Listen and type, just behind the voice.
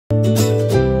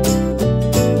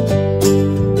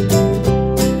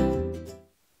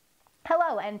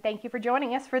Thank you for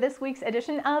joining us for this week's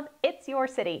edition of It's Your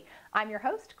City. I'm your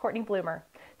host, Courtney Bloomer.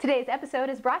 Today's episode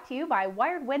is brought to you by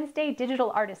Wired Wednesday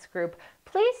Digital Artists Group,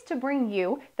 pleased to bring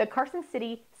you the Carson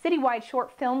City Citywide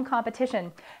Short Film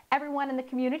Competition. Everyone in the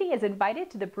community is invited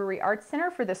to the Brewery Arts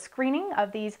Center for the screening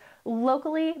of these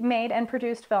locally made and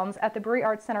produced films at the Brewery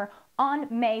Arts Center on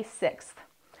May 6th.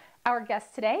 Our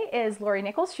guest today is Lori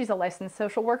Nichols. She's a licensed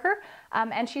social worker,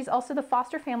 and she's also the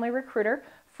foster family recruiter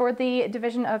for the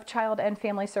Division of Child and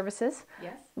Family Services.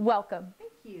 Yes. Welcome.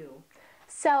 Thank you.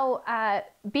 So,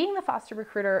 being the foster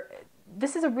recruiter,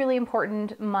 this is a really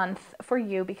important month for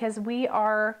you because we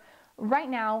are right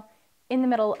now in the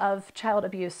middle of Child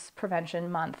Abuse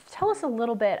Prevention Month. Tell us a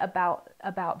little bit about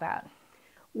that.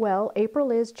 Well,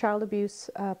 April is Child Abuse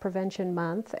Prevention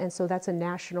Month, and so that's a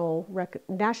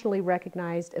nationally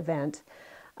recognized event.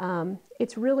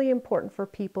 It's really important for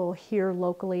people here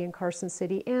locally in Carson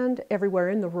City and everywhere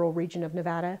in the rural region of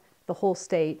Nevada, the whole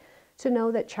state, to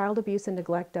know that child abuse and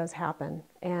neglect does happen.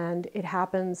 And it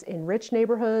happens in rich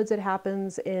neighborhoods, it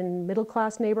happens in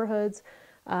middle-class neighborhoods,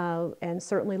 and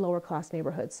certainly lower-class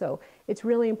neighborhoods. So it's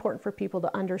really important for people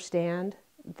to understand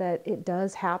that it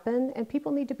does happen, and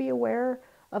people need to be aware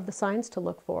of the signs to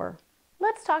look for.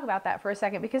 Let's talk about that for a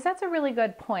second, because that's a really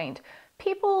good point.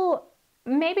 People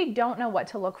maybe don't know what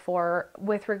to look for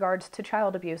with regards to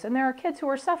child abuse, and there are kids who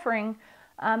are suffering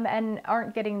and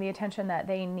aren't getting the attention that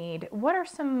they need. What are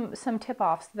some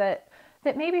tip-offs that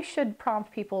maybe should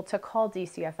prompt people to call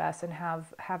DCFS and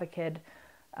have a kid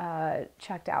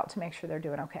checked out to make sure they're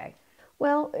doing okay?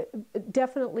 Well,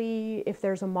 definitely if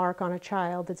there's a mark on a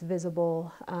child that's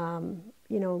visible,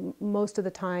 you know, most of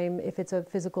the time if it's a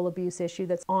physical abuse issue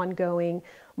that's ongoing,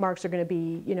 marks are going to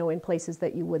be, you know, in places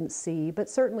that you wouldn't see. But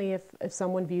certainly if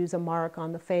someone views a mark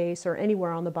on the face or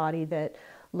anywhere on the body that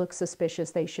looks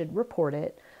suspicious, they should report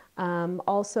it.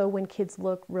 Also, when kids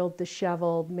look real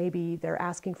disheveled, maybe they're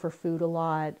asking for food a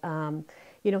lot,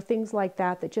 you know, things like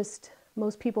that just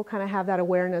most people kind of have that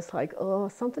awareness like, oh,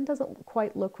 something doesn't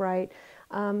quite look right.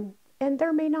 And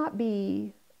there may not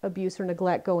be abuse or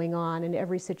neglect going on in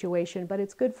every situation, but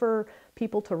it's good for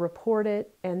people to report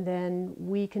it, and then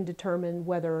we can determine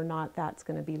whether or not that's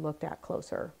going to be looked at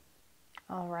closer.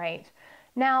 All right.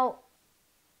 Now,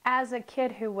 as a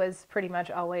kid who was pretty much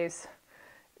always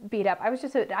beat up, I was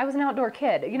an outdoor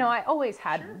kid. You know, I always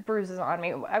had bruises on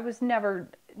me. I was never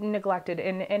neglected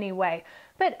in any way.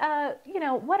 But, you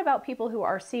know, what about people who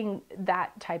are seeing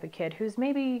that type of kid who's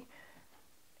maybe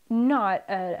not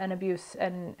an abuse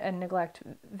and neglect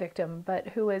victim, but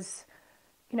who is,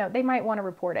 you know, they might want to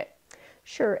report it?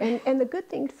 Sure, and the good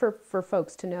thing for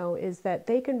folks to know is that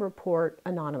they can report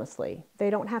anonymously. They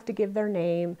don't have to give their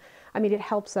name. I mean, it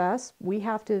helps us. We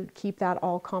have to keep that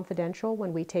all confidential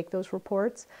when we take those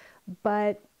reports,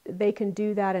 but they can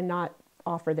do that and not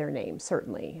offer their name,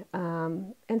 certainly.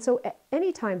 And so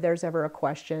anytime there's ever a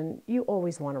question, you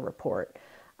always want to report.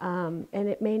 And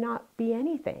it may not be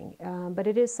anything, but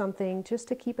it is something just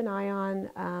to keep an eye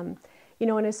on. You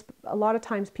know, and a lot of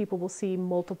times people will see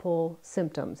multiple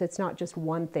symptoms. It's not just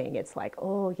one thing. It's like,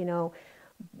 oh, you know,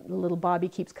 little Bobby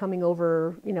keeps coming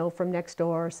over, you know, from next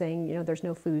door saying, you know, there's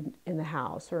no food in the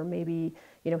house, or maybe,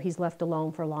 you know, he's left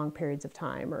alone for long periods of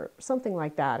time or something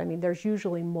like that. I mean, there's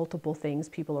usually multiple things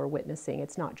people are witnessing.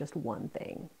 It's not just one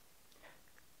thing.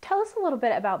 Tell us a little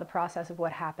bit about the process of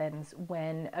what happens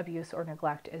when abuse or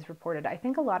neglect is reported. I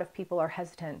think a lot of people are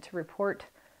hesitant to report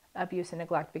abuse and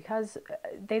neglect because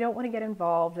they don't want to get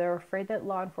involved. They're afraid that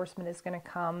law enforcement is going to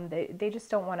come. They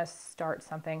just don't want to start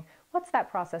something. What's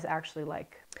that process actually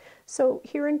like? So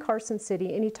here in Carson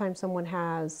City, anytime someone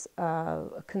has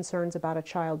concerns about a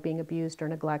child being abused or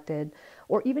neglected,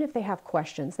 or even if they have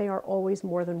questions, they are always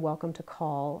more than welcome to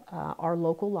call our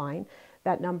local line.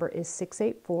 That number is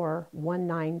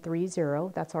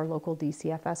 684-1930. That's our local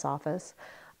DCFS office.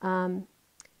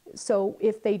 So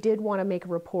if they did want to make a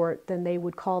report, then they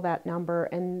would call that number,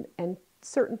 and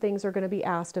certain things are going to be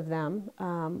asked of them.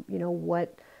 You know,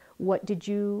 what did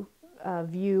you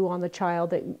view on the child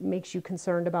that makes you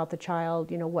concerned about the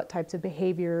child? You know, what types of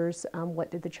behaviors? What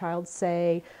did the child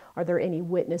say? Are there any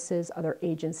witnesses, other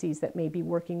agencies that may be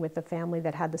working with the family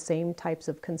that had the same types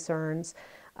of concerns?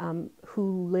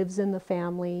 Who lives in the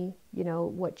family? You know,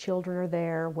 what children are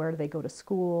there? Where do they go to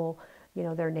school? You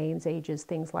know, their names, ages,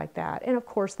 things like that. And of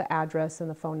course, the address and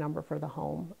the phone number for the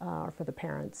home or for the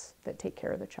parents that take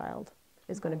care of the child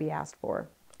is going to be asked for.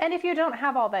 And if you don't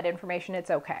have all that information, it's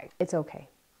okay. It's okay,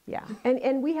 yeah.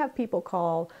 And we have people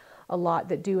call a lot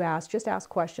that do just ask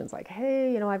questions like,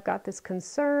 hey, you know, I've got this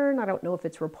concern. I don't know if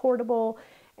it's reportable.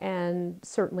 And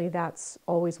certainly that's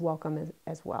always welcome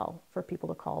as well for people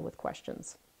to call with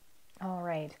questions. All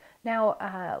right.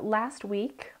 Now, last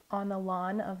week on the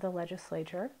lawn of the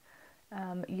legislature.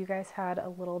 You guys had a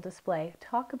little display.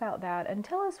 Talk about that and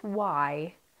tell us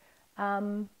why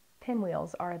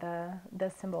pinwheels are the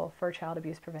symbol for Child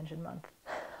Abuse Prevention Month.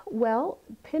 Well,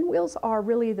 pinwheels are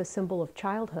really the symbol of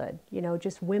childhood, you know,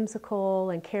 just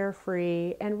whimsical and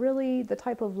carefree, and really the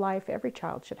type of life every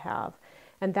child should have.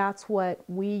 And that's what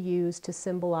we use to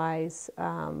symbolize,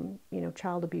 you know,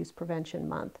 Child Abuse Prevention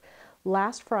Month.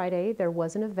 Last Friday, there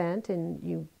was an event, and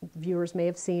you viewers may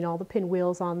have seen all the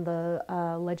pinwheels on the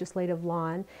legislative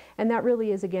lawn. And that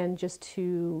really is, again, just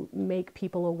to make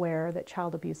people aware that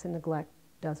child abuse and neglect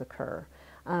does occur.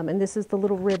 And this is the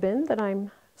little ribbon that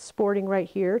I'm sporting right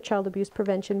here, Child Abuse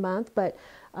Prevention Month. But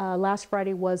last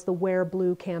Friday was the Wear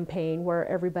Blue campaign, where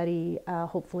everybody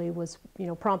hopefully was, you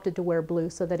know, prompted to wear blue,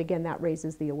 so that, again, that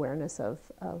raises the awareness of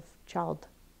child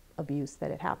abuse, that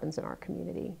it happens in our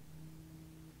community.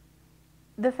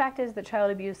 The fact is that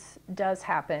child abuse does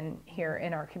happen here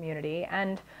in our community,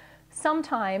 and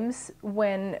sometimes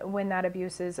when that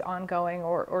abuse is ongoing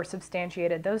or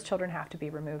substantiated, those children have to be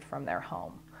removed from their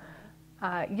home.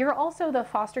 You're also the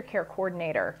foster care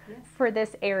coordinator for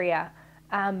this area,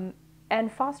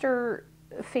 and foster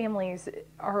families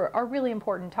are really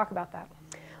important. Talk about that.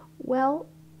 Well,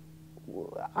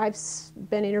 I've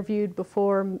been interviewed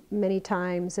before many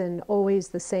times, and always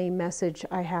the same message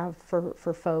I have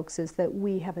for folks is that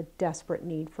we have a desperate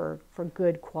need for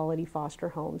good quality foster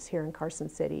homes here in Carson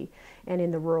City and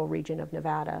in the rural region of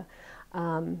Nevada.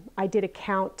 I did a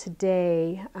count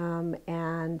today,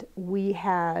 and we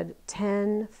had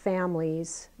 10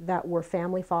 families that were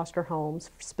family foster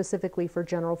homes, specifically for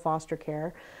general foster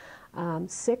care.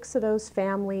 6 of those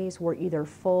families were either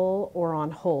full or on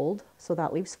hold, so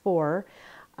that leaves 4.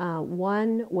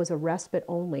 1 was a respite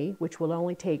only, which will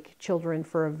only take children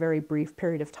for a very brief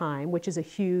period of time, which is a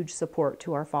huge support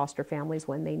to our foster families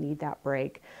when they need that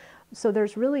break. So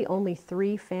there's really only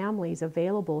 3 families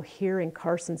available here in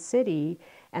Carson City,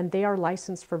 and they are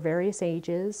licensed for various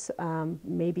ages,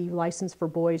 maybe licensed for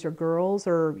boys or girls,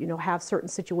 or, you know, have certain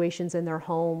situations in their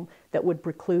home that would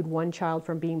preclude one child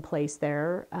from being placed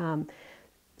there.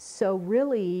 So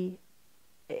really,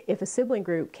 if a sibling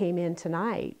group came in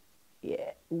tonight,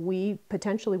 we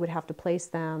potentially would have to place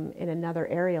them in another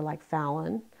area like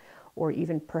Fallon or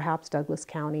even perhaps Douglas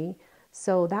County.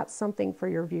 So that's something for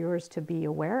your viewers to be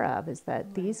aware of, is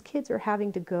that these kids are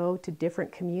having to go to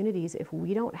different communities if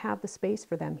we don't have the space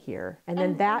for them here. And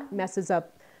then that messes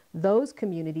up those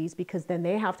communities, because then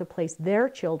they have to place their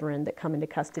children that come into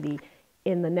custody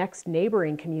in the next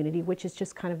neighboring community, which is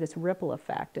just kind of this ripple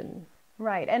effect. And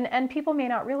right, and people may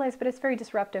not realize, but it's very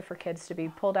disruptive for kids to be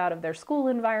pulled out of their school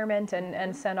environment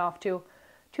and sent off to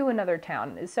another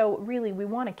town. So really, we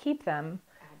want to keep them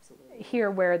here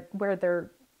where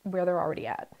they're already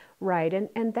at. Right,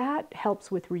 and that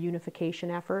helps with reunification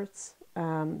efforts.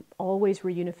 Always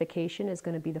reunification is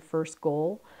going to be the first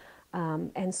goal.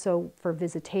 And so for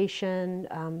visitation,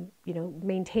 you know,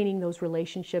 maintaining those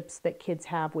relationships that kids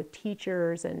have with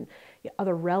teachers and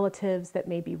other relatives that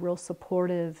may be real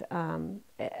supportive and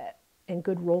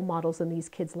good role models in these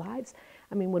kids' lives.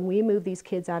 I mean, when we move these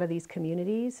kids out of these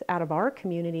communities, out of our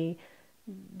community,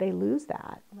 they lose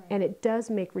that. Right. And it does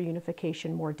make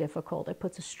reunification more difficult. It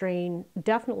puts a strain,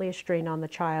 definitely a strain on the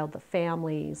child, the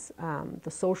families, the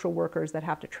social workers that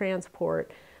have to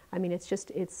transport. I mean, it's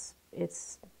just, it's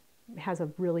has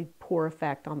a really poor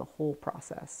effect on the whole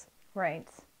process. Right.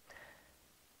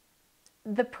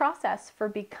 The process for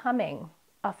becoming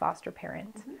a foster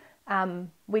parent,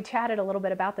 we chatted a little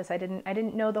bit about this. I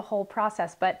didn't know the whole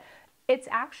process, but it's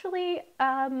actually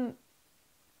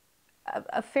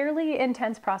a fairly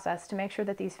intense process to make sure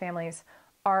that these families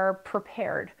are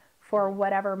prepared for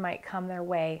whatever might come their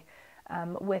way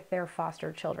with their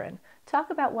foster children. Talk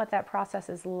about what that process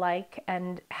is like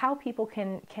and how people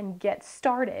can get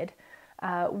started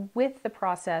with the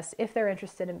process if they're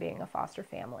interested in being a foster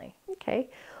family.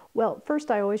 Okay. Well, first,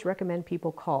 I always recommend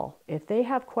people call. If they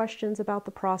have questions about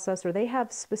the process, or they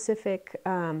have specific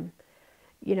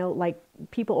you know, like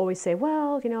people always say,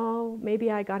 well, you know, maybe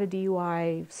I got a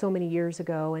DUI so many years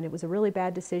ago and it was a really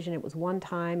bad decision. It was one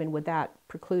time, and would that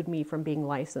preclude me from being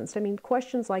licensed? I mean,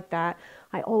 questions like that,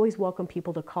 I always welcome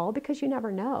people to call, because you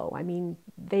never know. I mean,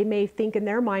 they may think in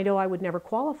their mind, oh, I would never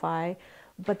qualify,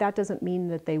 but that doesn't mean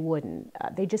that they wouldn't.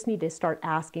 They just need to start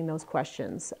asking those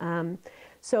questions.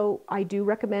 So I do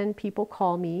recommend people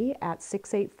call me at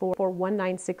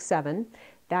 684-1967.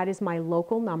 That is my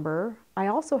local number. I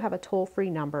also have a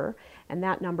toll-free number, and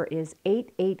that number is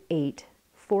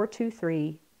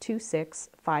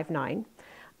 888-423-2659.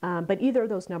 But either of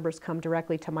those numbers come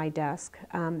directly to my desk.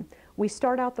 We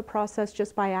start out the process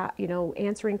just by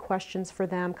answering questions for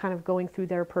them, kind of going through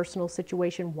their personal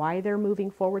situation, why they're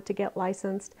moving forward to get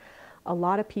licensed. A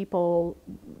lot of people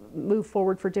move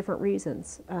forward for different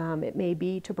reasons. It may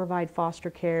be to provide foster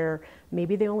care.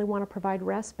 Maybe they only want to provide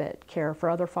respite care for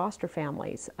other foster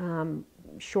families,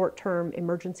 short-term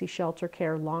emergency shelter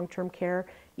care, long-term care,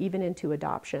 even into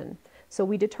adoption. So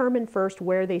we determine first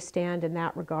where they stand in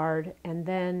that regard, and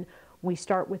then we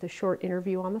start with a short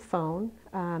interview on the phone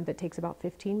that takes about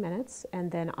 15 minutes, and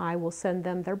then I will send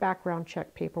them their background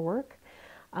check paperwork.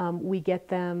 We get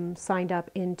them signed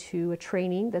up into a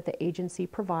training that the agency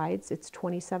provides. It's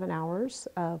 27 hours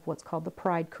of what's called the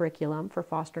PRIDE curriculum for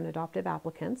foster and adoptive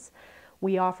applicants.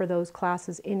 We offer those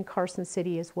classes in Carson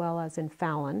City as well as in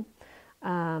Fallon.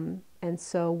 And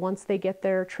so once they get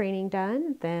their training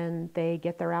done, then they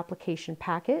get their application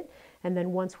packet. And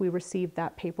then once we receive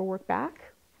that paperwork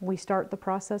back, we start the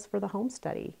process for the home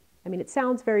study. I mean, it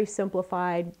sounds very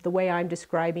simplified the way I'm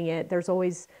describing it. There's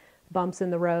always bumps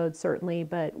in the road, certainly,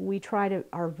 but we try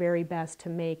our very best to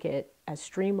make it as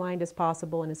streamlined as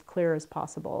possible and as clear as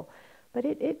possible. But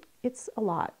it's a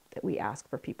lot that we ask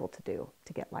for people to do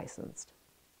to get licensed.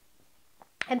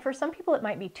 And for some people, it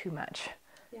might be too much.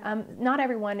 Yeah. Not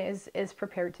everyone is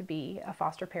prepared to be a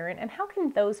foster parent. And how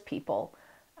can those people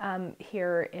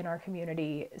here in our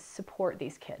community support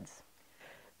these kids?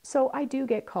 So I do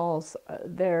get calls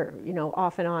there,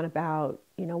 off and on about,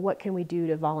 what can we do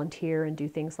to volunteer and do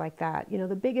things like that.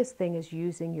 The biggest thing is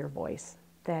using your voice,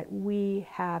 that we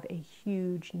have a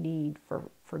huge need for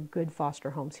good foster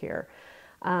homes here.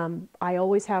 I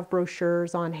always have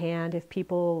brochures on hand if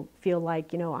people feel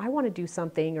like, I want to do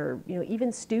something, or,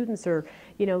 even students or,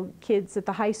 kids at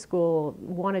the high school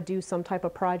want to do some type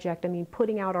of project. I mean,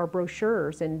 putting out our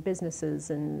brochures in businesses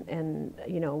and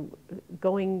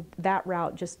going that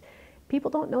route, just people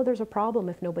don't know there's a problem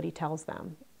if nobody tells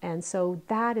them. And so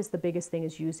that is the biggest thing,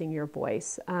 is using your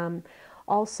voice.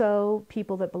 Also,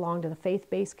 people that belong to the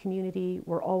faith-based community,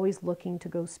 we're always looking to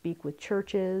go speak with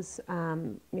churches,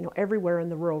 everywhere in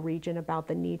the rural region about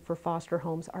the need for foster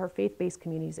homes. Our faith-based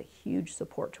community is a huge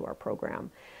support to our program.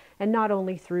 And not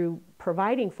only through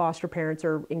providing foster parents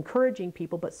or encouraging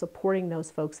people, but supporting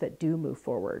those folks that do move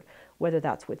forward, whether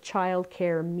that's with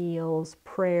childcare, meals,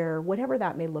 prayer, whatever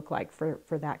that may look like for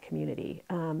that community.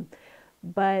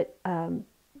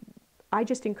 I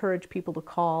just encourage people to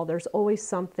call. There's always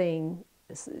something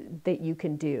that you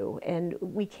can do. And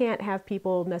we can't have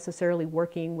people necessarily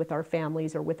working with our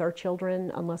families or with our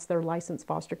children unless they're licensed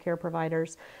foster care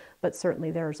providers. But certainly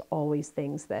there's always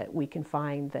things that we can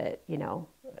find that,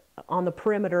 on the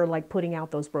perimeter, like putting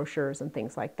out those brochures and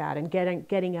things like that, and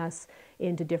getting us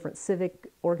into different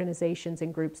civic organizations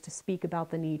and groups to speak about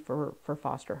the need for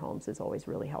foster homes is always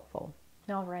really helpful.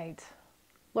 All right.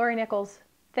 Lori Nichols,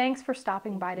 thanks for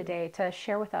stopping by today to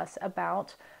share with us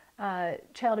about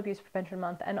Child Abuse Prevention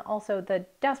Month, and also the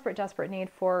desperate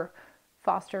need for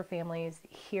foster families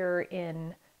here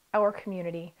in our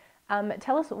community.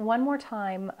 Tell us one more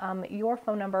time your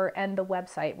phone number and the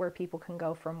website where people can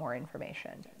go for more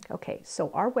information. Okay, so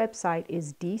our website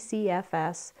is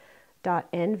dcfs.nv.gov,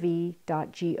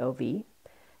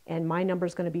 and my number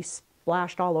is going to be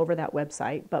splashed all over that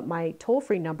website, but my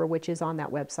toll-free number, which is on that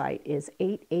website, is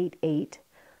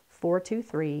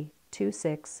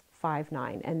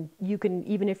 888-423-2659. And you can,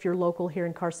 even if you're local here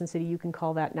in Carson City, you can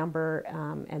call that number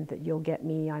and you'll get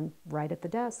me. I'm right at the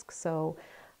desk. So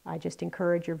I just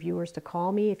encourage your viewers to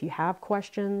call me. If you have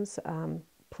questions,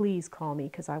 please call me,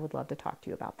 because I would love to talk to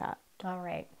you about that. All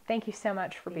right. Thank you so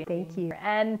much for being here. Thank you.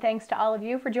 And thanks to all of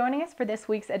you for joining us for this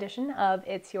week's edition of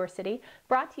It's Your City,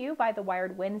 brought to you by the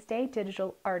Wired Wednesday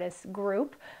Digital Artists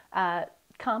Group.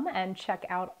 Come and check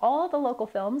out all the local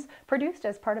films produced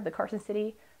as part of the Carson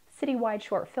City Citywide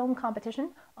Short Film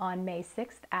Competition on May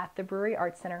 6th at the Brewery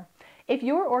Arts Center. If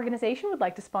your organization would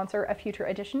like to sponsor a future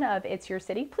edition of It's Your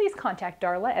City, please contact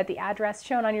Darla at the address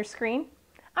shown on your screen.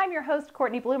 I'm your host,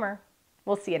 Cortney Bloomer.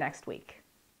 We'll see you next week.